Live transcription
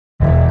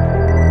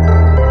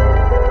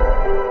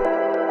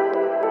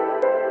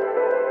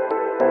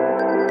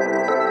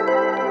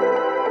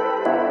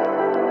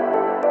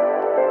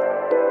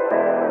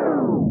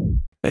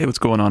Hey, what's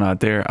going on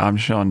out there? I'm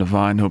Sean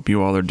Devine. Hope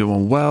you all are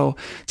doing well.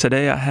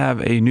 Today I have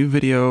a new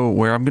video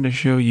where I'm going to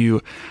show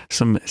you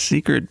some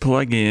secret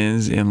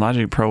plugins in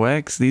Logic Pro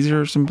X. These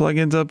are some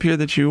plugins up here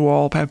that you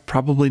all have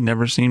probably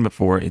never seen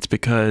before. It's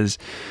because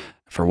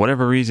for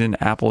whatever reason,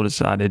 Apple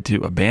decided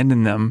to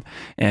abandon them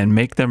and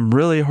make them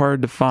really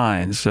hard to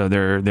find. So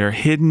they're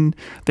hidden.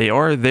 They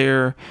are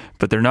there,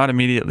 but they're not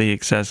immediately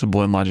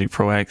accessible in Logic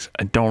Pro X.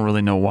 I don't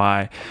really know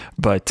why,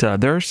 but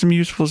there's some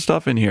useful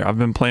stuff in here. I've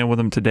been playing with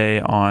them today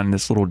on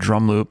this little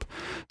drum loop.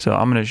 So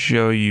I'm going to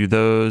show you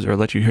those or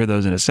let you hear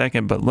those in a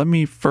second, but let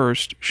me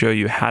first show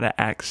you how to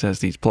access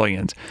these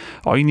plugins.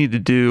 All you need to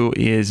do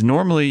is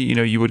normally,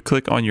 you would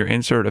click on your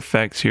insert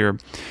effects here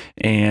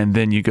and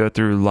then you go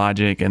through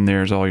Logic and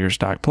there's all your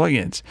stock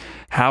plugins.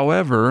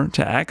 However,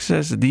 to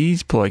access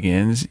these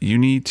plugins, you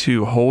need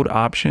to hold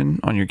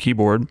Option on your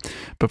keyboard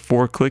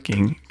before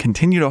clicking.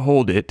 Continue to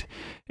hold it,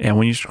 and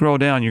when you scroll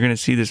down, you're going to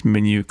see this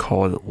menu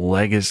called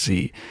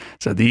Legacy.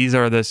 So these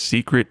are the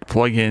secret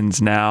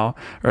plugins now,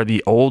 or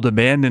the old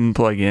abandoned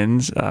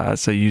plugins.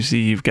 So you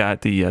see you've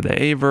got the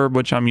Averb,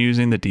 which I'm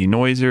using, the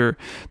denoiser,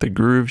 the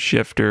groove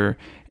shifter,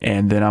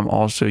 and then I'm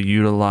also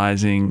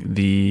utilizing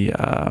the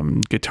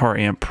Guitar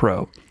Amp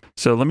Pro.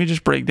 So let me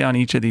just break down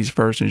each of these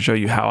first and show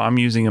you how I'm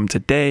using them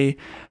today.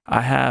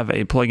 I have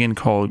a plugin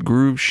called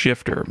Groove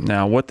Shifter.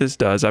 Now what this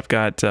does, I've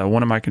got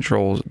one of my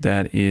controls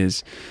that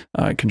is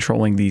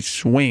controlling the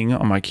swing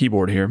on my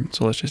keyboard here.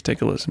 So let's just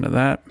take a listen to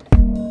that.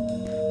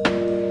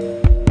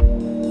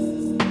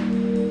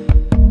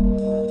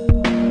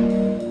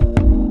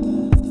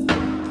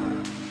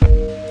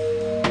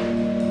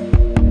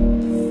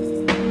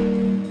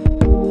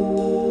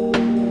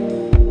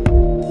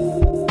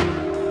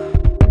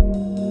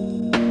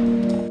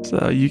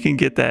 So you can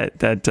get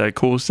that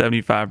cool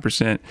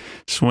 75%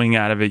 swing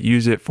out of it.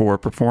 Use it for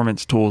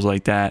performance tools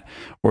like that,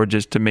 or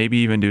just to maybe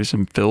even do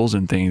some fills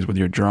and things with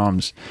your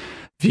drums.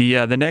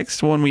 The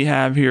next one we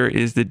have here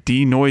is the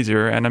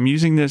denoiser, and I'm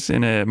using this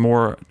in a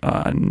more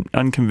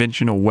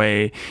unconventional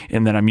way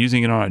in that I'm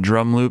using it on a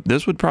drum loop.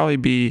 This would probably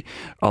be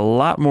a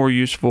lot more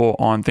useful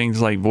on things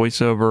like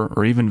voiceover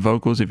or even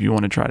vocals if you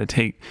want to try to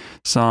take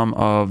some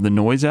of the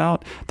noise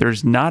out.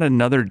 There's not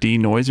another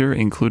denoiser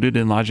included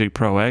in Logic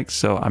Pro X,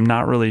 so I'm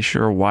not really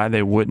sure why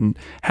they wouldn't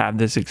have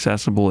this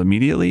accessible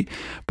immediately.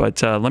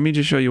 But let me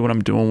just show you what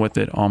I'm doing with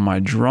it on my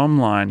drum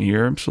line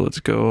here. So let's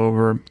go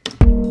over.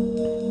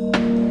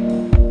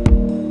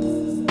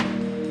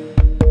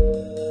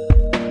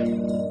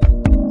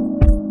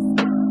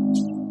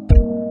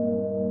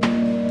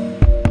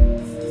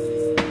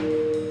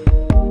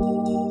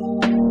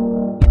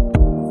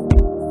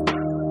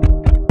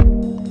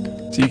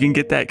 So you can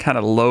get that kind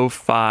of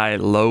lo-fi,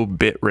 low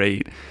bit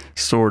rate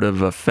sort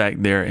of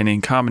effect there, and in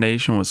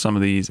combination with some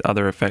of these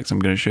other effects I'm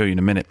going to show you in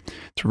a minute.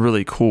 It's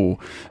really cool.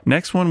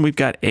 Next one, we've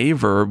got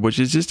Averb, which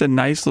is just a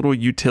nice little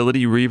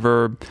utility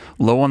reverb,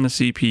 low on the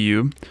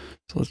CPU.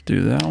 So let's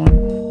do that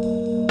one.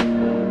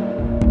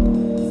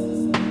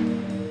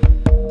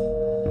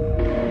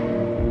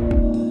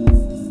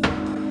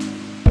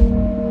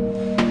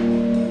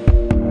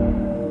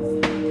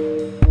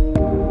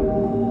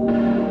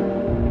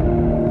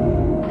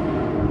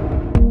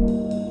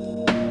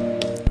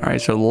 All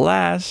right, so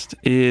last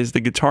is the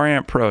Guitar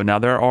Amp Pro. Now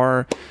there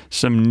are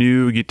some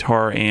new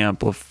guitar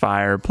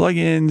amplifier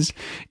plugins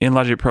in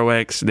Logic Pro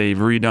X. They've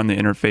redone the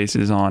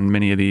interfaces on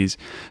many of these,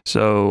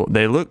 so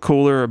they look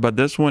cooler, but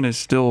this one is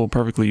still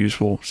perfectly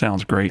useful.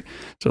 Sounds great.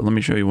 So let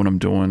me show you what I'm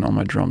doing on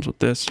my drums with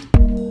this.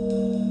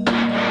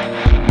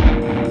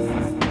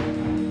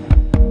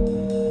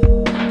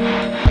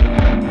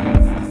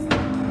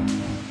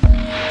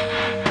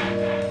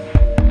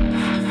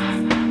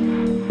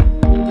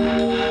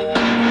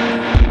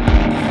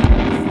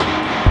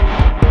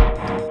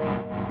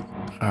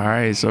 All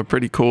right, so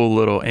pretty cool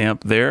little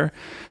amp there.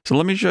 So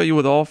let me show you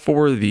with all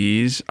four of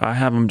these. I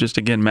have them just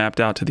again mapped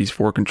out to these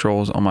four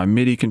controls on my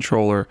MIDI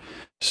controller.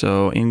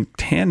 So in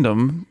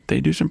tandem,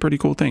 they do some pretty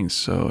cool things.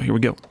 So here we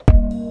go.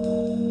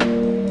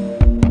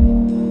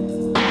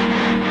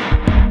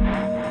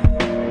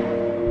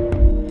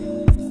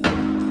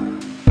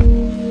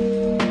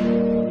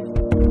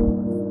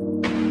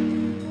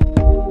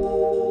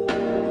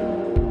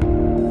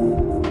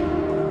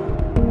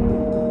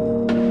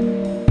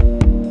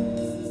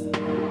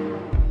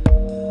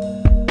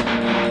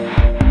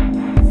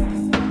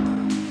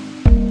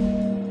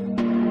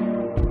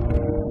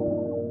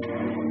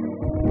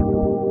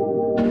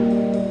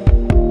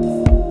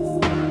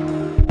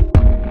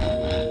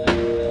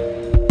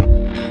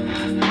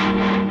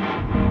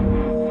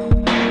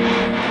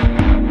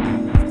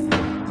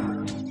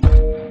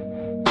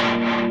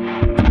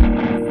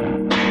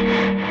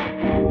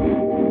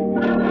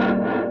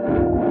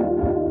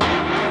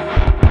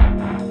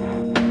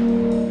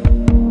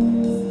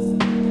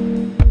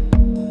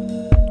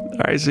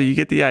 right, so you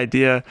get the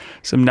idea.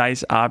 Some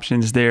nice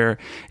options there,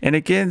 and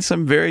again,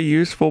 some very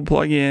useful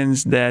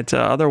plugins that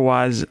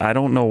otherwise I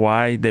don't know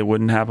why they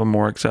wouldn't have them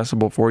more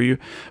accessible for you.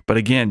 But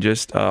again,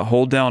 just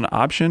hold down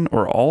Option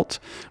or Alt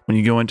when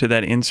you go into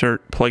that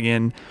Insert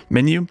Plugin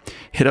menu,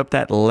 hit up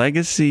that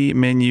Legacy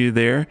menu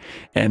there,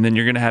 and then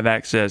you're going to have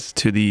access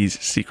to these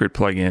secret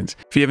plugins.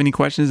 If you have any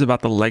questions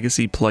about the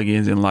legacy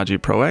plugins in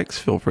Logic Pro X,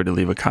 feel free to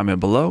leave a comment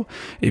below.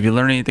 If you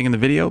learned anything in the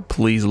video,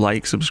 please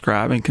like,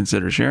 subscribe, and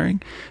consider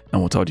sharing,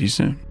 and we'll talk to you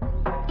soon.